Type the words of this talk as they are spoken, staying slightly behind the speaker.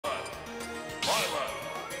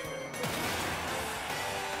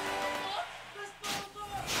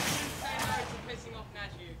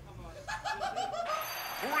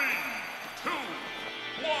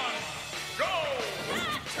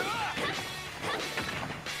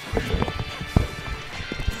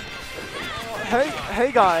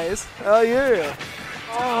Hey guys, how are you?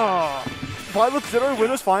 Oh, Byleth Zero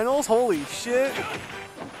Winners Finals? Holy shit.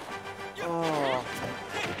 Oh.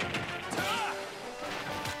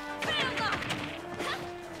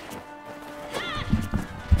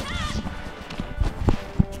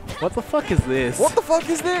 What the fuck is this? What the fuck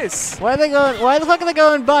is this? Why are they going? Why the fuck are they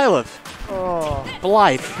going Byleth? Oh.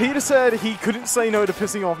 Blythe. Peter said he couldn't say no to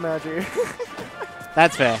pissing off Maggie.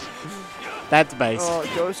 That's fair. That's base. Oh,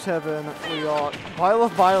 Ghost Heaven. We got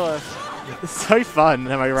Byleth. It's so fun,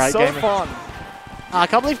 am I right, So gamer? fun. I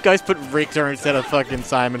can't believe Ghost put Richter instead of fucking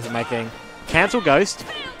Simon for my thing. Cancel Ghost.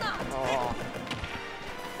 Oh.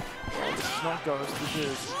 Oh, this is not Ghost, this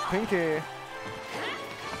is Pinky.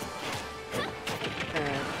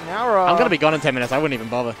 And Nara. I'm gonna be gone in 10 minutes. I wouldn't even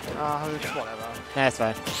bother. Whatever. That's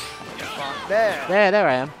fine. There. There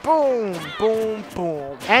I am. Boom, boom,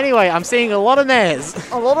 boom. Anyway, I'm seeing a lot of nairs.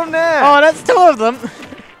 A lot of Nair. Oh, that's 2 of them.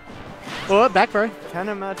 Oh, back throw. Can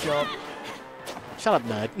it match up? Shut up,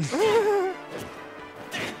 nerd.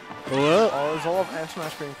 Whoa. Oh, there's a lot of F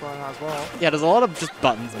smash being thrown as well. Yeah, there's a lot of just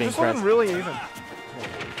buttons being This one pressed. really even.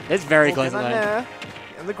 It's very Oh, close get to that that. Nair.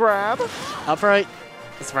 And the grab. Up right.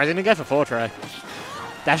 It's surprising to go for 4 try.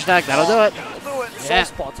 Dash attack, that'll do it. That'll do it. Yeah. Soft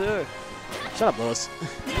spot too. Shut up, Lewis.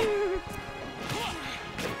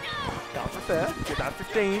 Down for fair. Get that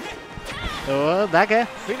 15. Oh, back air.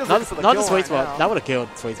 Peter's Not looking for the the kill sweet right spot. now. That would have killed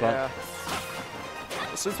the sweet spot. Yeah.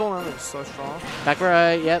 The sweet spot is so strong. Back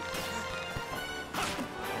right, yep.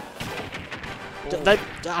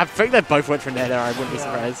 I think they both went for net air. I wouldn't be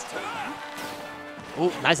surprised.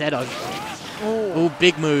 Oh, nice air dodge. Oh,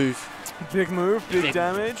 big move. Big move, big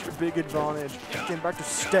damage, big advantage. Getting back to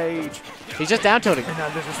stage. He's just down tilting. And now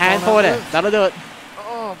there's a Hand small forward air. move. That'll do it.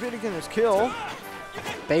 Oh, Peter getting his kill.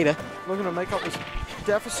 Beta. Looking to make up his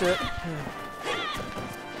deficit.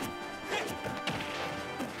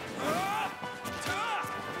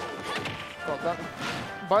 God, that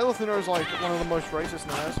Byleth is like one of the most racist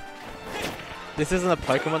Nairs. This isn't a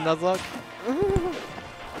Pokemon Nuzlocke? Oh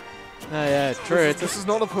yeah, it's true. This is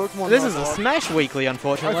not a Pokemon. This is a Nuzlocke. Smash Weekly, I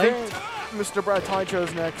unfortunately. think Mr. Brad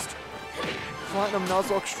Taicho's next Platinum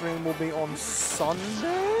Nuzlocke stream will be on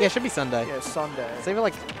Sunday? Yeah, it should be Sunday. Yeah, Sunday. It's either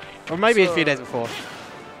like, or maybe a So- few days before.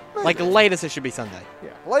 Maybe. Like the latest, it should be Sunday. Yeah,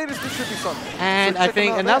 latest it should be Sunday. And So I check think,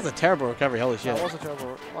 them out and that was then. a terrible recovery. Holy shit! That was a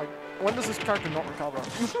terrible. Like, when does this character not recover?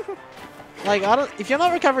 Like, I don't. If you're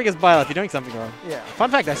not recovering as Byleth, you're doing something wrong. Yeah.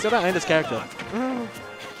 Fun fact: I still don't own this character.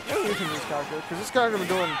 What are you using this character? Because this character been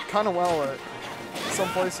doing kind of well at some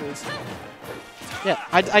places. Yeah,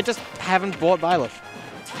 I just haven't bought Byleth.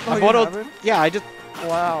 Oh, I you bought all. haven't? Yeah, I just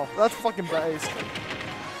Wow, that's fucking based.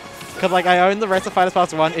 because like I own the rest of Fighters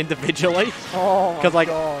Pass 1 individually. Oh my Because like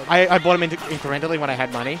god. I bought them incrementally when I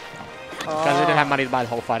had money. Because I didn't have money to buy the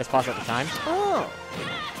whole Fighters Pass at the time. Oh,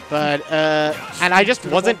 But and I just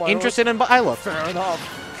Could've wasn't bought Byleth. interested in Byleth. fair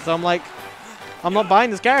enough. So I'm like, I'm not buying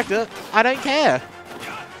this character. I don't care.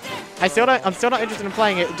 I'm still not interested in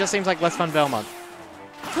playing it. It just seems like less fun Belmont.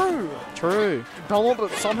 True. True. Belmont,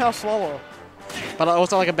 but somehow slower. But I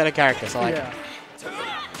also like a better character. So like, Yeah.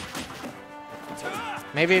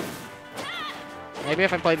 maybe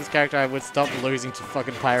if I played this character, I would stop losing to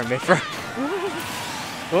fucking Pyramithra.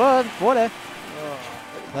 What? Water.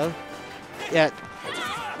 No. Yeah.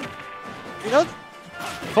 You know,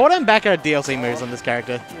 forward and back are DLC moves on this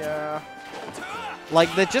character. Yeah.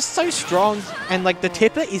 Like, they're just so strong, and like the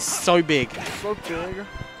tipper is so big. So big.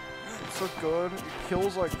 So good. It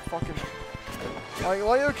kills like fucking. Like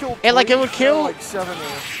Leo killed. And, like, it would 3 kill- like 70.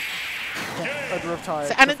 A Riptide.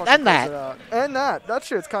 So- and to fucking that. close it out. And that. That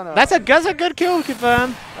shit's kind of. That's a good kill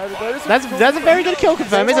confirm. That's a very good kill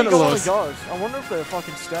confirm, isn't it, Lewis? I wonder if they're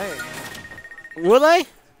fucking staying. Will they?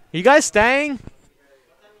 You guys staying?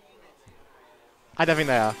 I don't think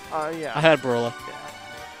they are. Yeah. I heard Brawler.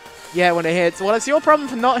 Yeah, when it hits. Well, it's your problem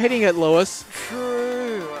for not hitting it, Lewis.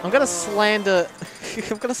 True. I'm gonna slander.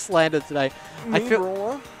 I'm gonna slander today. I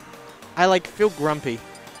feel grumpy,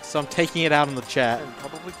 so I'm taking it out on the chat. And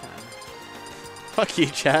probably can. Fuck you,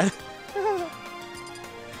 chat.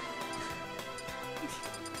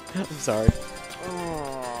 I'm sorry.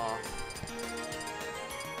 Oh.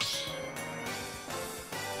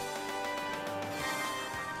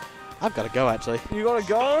 I've got to go, actually. You gotta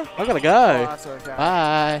go? I've got to Oh, go. that's okay.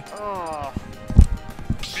 Bye. Oh.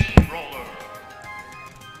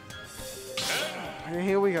 And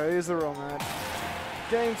here we go. Here's the real match.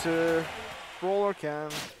 Game 2. Brawler can.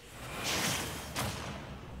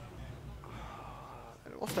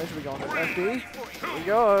 What stage are we going to? FD? Here we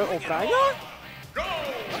go. Oh, banger?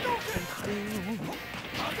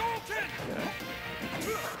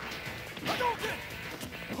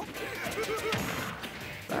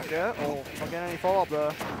 Back it. Oh, not getting any follow up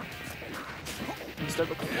there. Instead,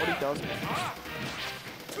 look at what he does.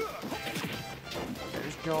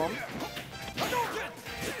 There's John.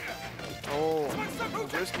 Oh,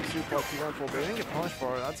 risky suplex he went for, but he didn't get punished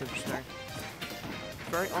for it. That's interesting.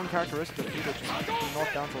 Very uncharacteristic of Peter just being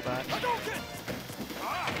knocked down for that.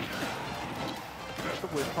 The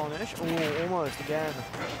whip punish. Oh, almost again.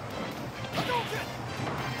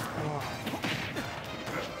 Oh.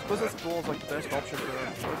 I suppose this ball is like the best option for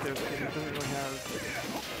him. Okay, he doesn't really have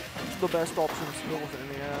the best option still with it in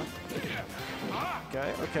the air. Okay,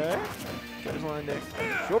 okay. Get his landing.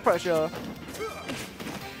 Short pressure.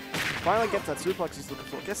 Finally gets that suplex he's looking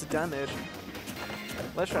for. Gets the damage.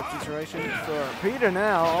 Let's trap situation for Peter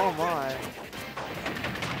now. Oh my.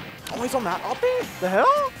 Oh, he's on that uppy? The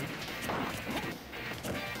hell?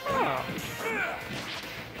 Oh.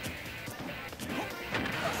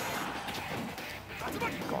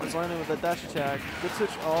 God, he's landing with that dash attack. Good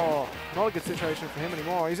oh, not a good situation for him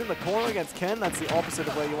anymore. He's in the corner against Ken. That's the opposite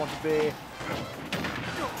of where you want to be.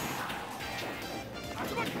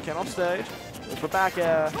 Ken off stage. For back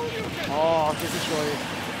air. Oh, gets destroyed.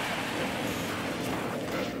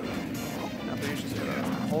 Now Bruce just gonna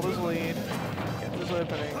hold his lead. Get this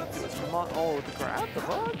opening. Do his oh, the grab? The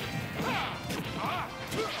fuck?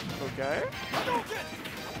 Okay.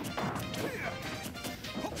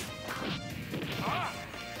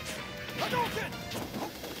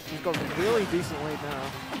 He's got a really decent lead now.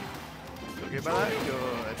 Okay, back.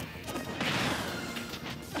 Good.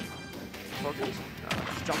 Focus.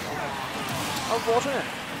 Just jump on that. Unfortunate.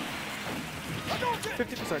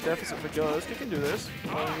 50% deficit for Ghost. He can do this.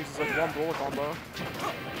 All he needs is like one Brawler combo.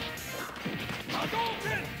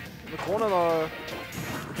 In the corner though,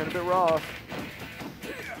 looking a bit rough.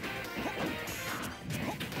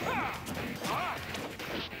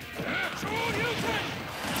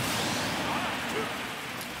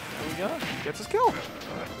 There we go. Gets his kill.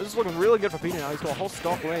 This is looking really good for Peter now. He's got a whole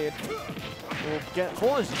stock lead. We'll get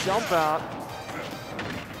corners jump out.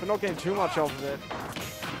 We're not getting too much off of it.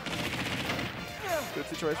 Good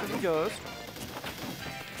situation for Ghost.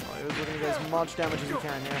 Oh, he was looking to get as much damage as he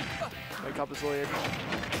can here. Make up his lead.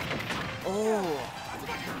 Oh!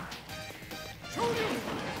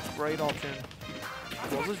 Great option.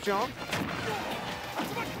 Was his jump.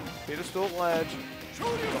 Peter's still at ledge.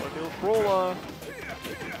 Gotta deal with Brawler.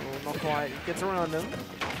 Oh, not quite. Gets around him.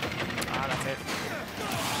 Ah, that's it.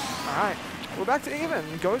 Alright. We're back to even.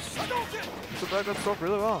 Ghost survived that stock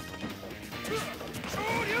really well.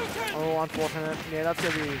 Oh, unfortunate. Yeah, that's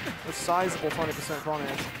going to be a sizable 20%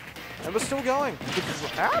 punish. And we're still going.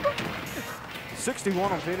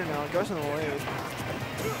 61 on Peter now. Goes in the lead.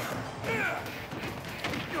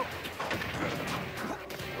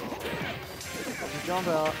 Jump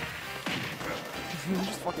out.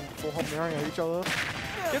 Just fucking full hop marrying at each other.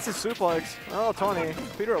 Gets his suplex. Oh, 20.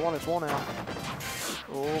 Peter at 1-4 now.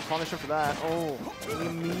 Oh, punish him for that. Oh,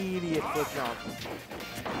 immediate flip jump.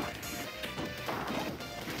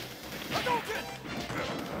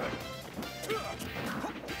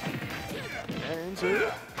 And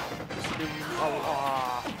into.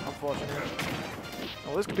 Oh, unfortunate.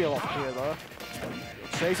 Oh, this could be a lot here though.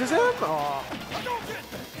 Chases him. Oh.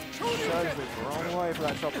 Shows the wrong way for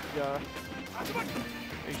that shot to go.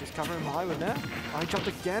 He's just covering him high with that. I jumped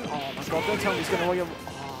again. Oh my god, don't tell me he's gonna win.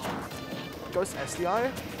 Ghost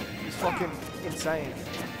SDI? He's fucking insane.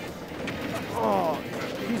 Oh,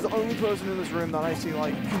 he's the only person in this room that I see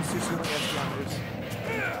like consistently SDI moves.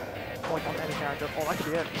 Like on any character. Oh, that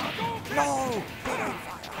could be it. No!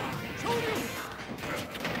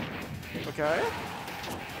 Okay.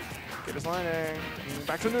 Get his landing.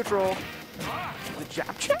 Back to neutral. The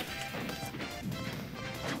jab check?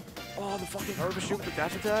 Oh, the fucking overshoot with the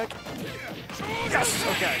dash attack. Yes!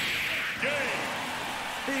 Okay.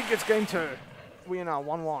 He gets game 2. We are now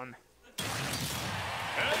 1-1.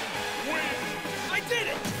 I did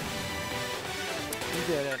it! You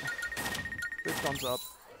did it. Big thumbs up.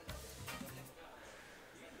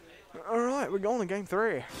 Alright, we're going to game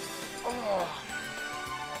 3. Oh.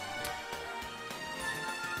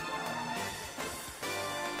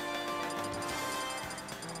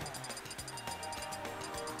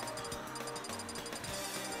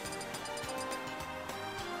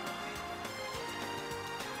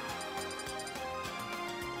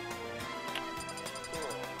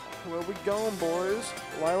 Where we going, boys?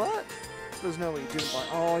 Lilat? There's no way he didn't ban.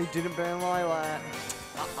 Oh, he didn't ban Lilat.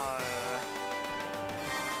 Uh-oh.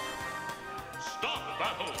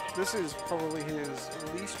 This is probably his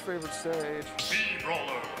least favorite stage.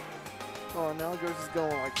 Brawler. Oh, now Ghost is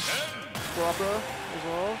going like proper as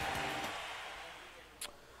well.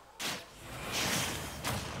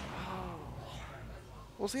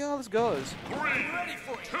 We'll see how this goes. Ready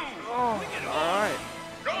for it. Oh, alright.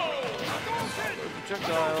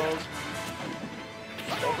 Projectiles.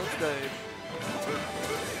 Stop the stage.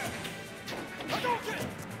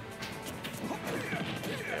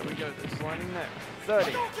 There we go, this lining there.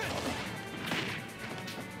 30.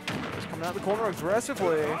 Just coming out the corner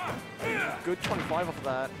aggressively. Good 25 off of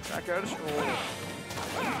that. Back out. Oh.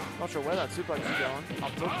 Not sure where that suplex is going.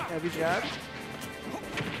 Up top, heavy jab.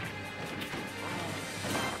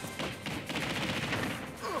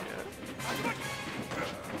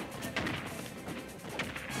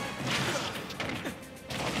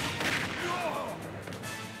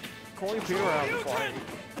 Calling Peter out of the fight.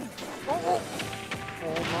 Oh,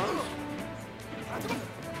 almost.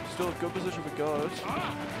 Still a good position for Ghost.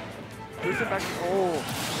 Boost it back. Oh,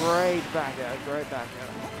 great back out. Great back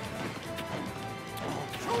out.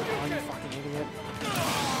 Oh, you fucking idiot.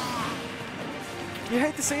 You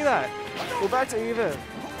hate to see that. We're back to even.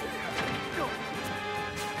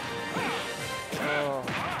 Oh.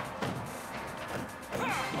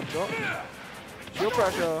 Up top. Shield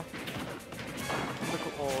pressure.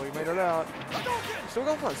 Oh, he made it out. Still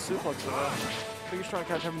going for that suplex though. I think he's trying to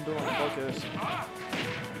catch him doing like focus.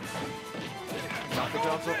 Knock the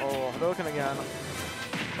jumps up. Oh, Hadouken again.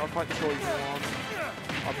 Not quite sure you want.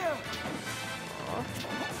 Oh,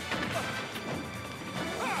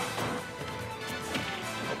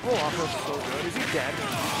 poor Arthur's so good. Is he dead?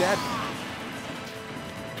 He's dead.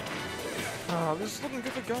 Oh, this is looking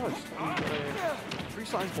good for Ghost. 3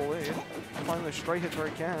 signs for lead. Finding the straight hits where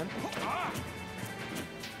he can.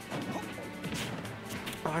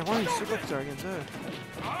 Oh, I want to suplex there again too.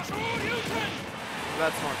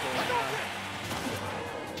 That's not good.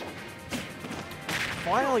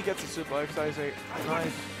 Finally gets a suplex. That is a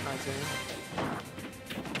nice 19.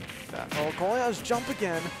 Oh, calling out his jump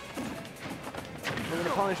again. We're going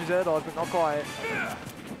to punish his air dodge, but not quite.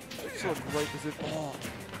 Still a great position. Oh.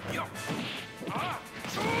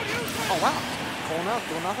 Oh, wow. Calling out,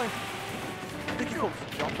 doing nothing. I think he called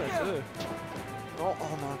for jump there too.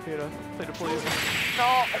 Oh no, Peter. Peter, please.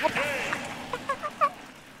 No! What the?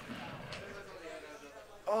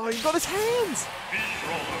 Oh, he got his hands!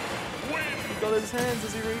 He got his hands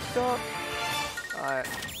as he reached up. Alright.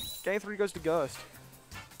 Game 3 goes to Ghost.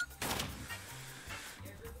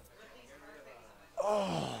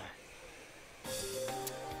 Oh.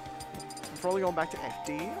 I'm probably going back to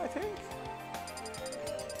FD, I think?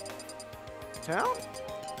 Town?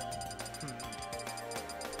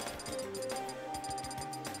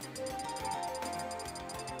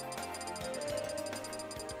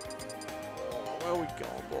 Where we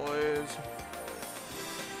going, boys?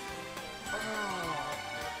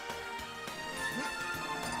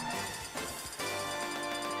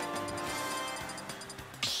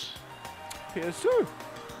 PS2.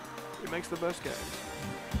 It makes the best games.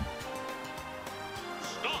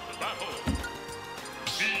 Stop the battle.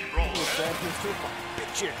 Brawler. PS2,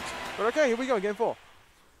 bitches. But okay, here we go, game 4.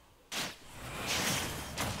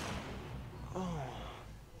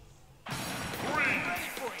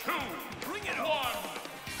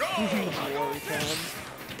 War can.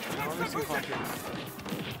 Honestly, punches.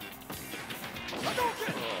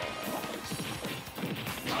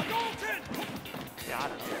 Yeah, I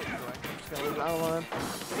don't know. I'm just gonna leave that alone.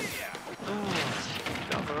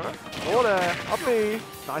 Down for it. Order! Up B!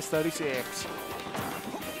 Nice 36.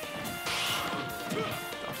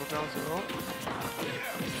 Double down zero.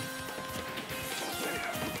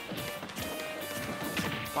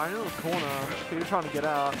 Find in the corner. Peter trying to get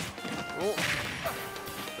out. Oh.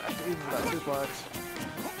 Even that suplex.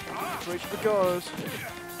 Reach for goes. I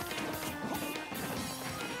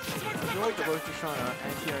feel like they're both just trying to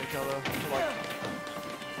anti-air each other. Like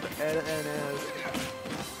the air to end is.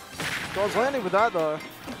 God's landing with that though.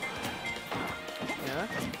 Yeah.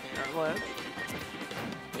 Air ledge.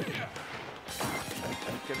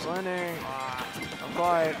 Keeps landing. Not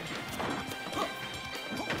quite.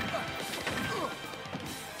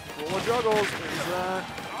 Brawler juggles. Is that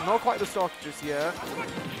not quite the stock just yet.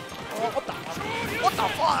 Oh, what the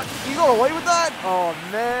fuck? You got away with that? Oh,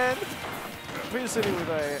 man. Peter's sitting with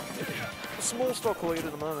a small stock lead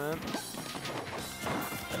at the moment.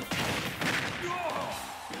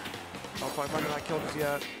 Not quite finding that kill just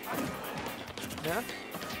yet. Yeah?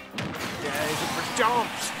 Yeah, he's in for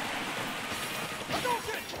jumps.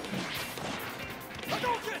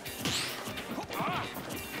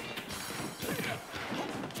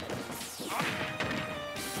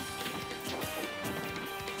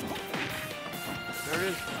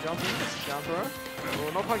 Jumping, down throw.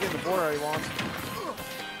 Oh, not quite getting the border he wants.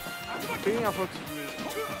 Beating up hooks.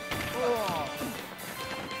 Oh.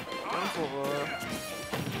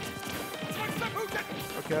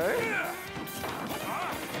 Okay.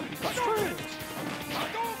 He's got strings.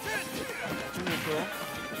 Neutral.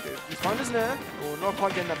 He's finding his net. Oh, not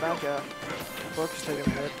quite getting that back out. Book just taking a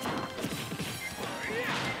hit.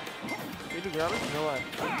 Need to grab it? No way.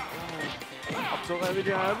 Up tilt heavy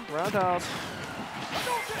jab. Roundhouse.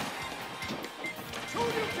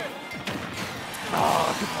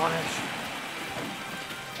 Oh, good punish.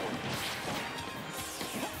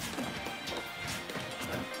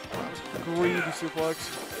 Greedy suplex.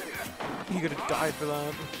 You could have died for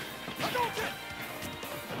that.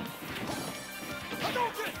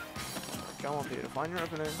 Come on, Peter. Find your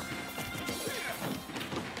opening.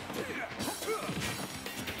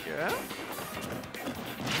 Yeah?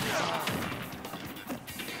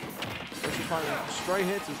 If you find stray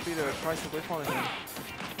hits as Peter tries to whip on him.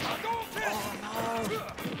 Oh no!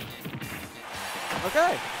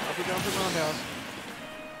 Okay, I'll be going for the roundhouse.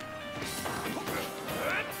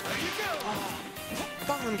 I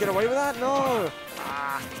thought I'm gonna get away with that? No!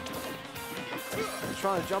 Ah. He's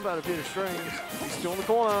trying to jump out of Peter's strings. He's still in the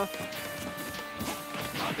corner.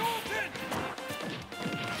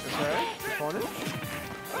 Okay, punish.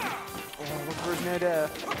 Oh, look for his near there.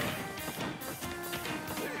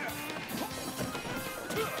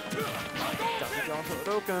 Down to it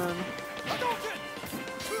open.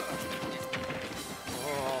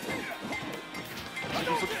 Oh. They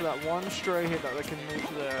just look for that one stray hit that they can move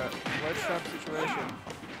to their ledge trap situation.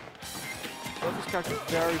 Both these characters are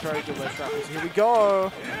very, very good ledge trappers. Here we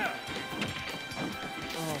go!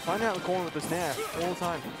 Oh, find out the corner with this nair all the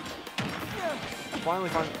time. Finally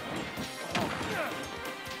find.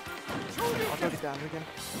 I'll go down again.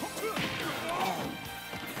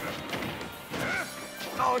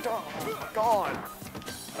 Oh, my god!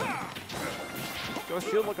 Ghost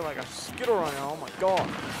Shield looking like a skittle right now, oh my god!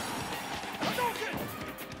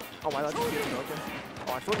 Oh my, that's just broken.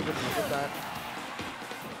 Oh, I thought he couldn't get that.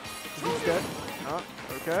 He's dead. Oh,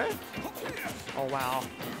 okay. Oh wow.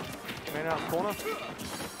 Man out in the corner.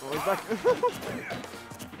 Oh, he's back.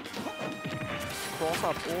 Cross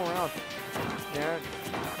up all around.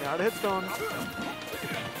 Now the hit's done.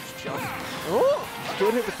 Just. Oh!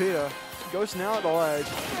 Good hit to Peter. Ghost now at the ledge.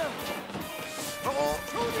 Oh!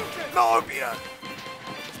 No, Peter!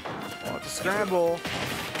 Oh, it's a scramble.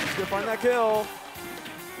 He's gonna find that kill.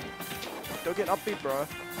 Don't get upbeat, bro.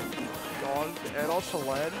 God, the air dodge to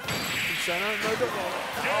lead. From center. No, don't go.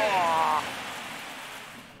 Oh!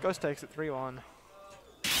 Ghost takes it 3-1.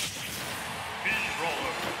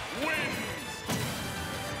 Brawler wins.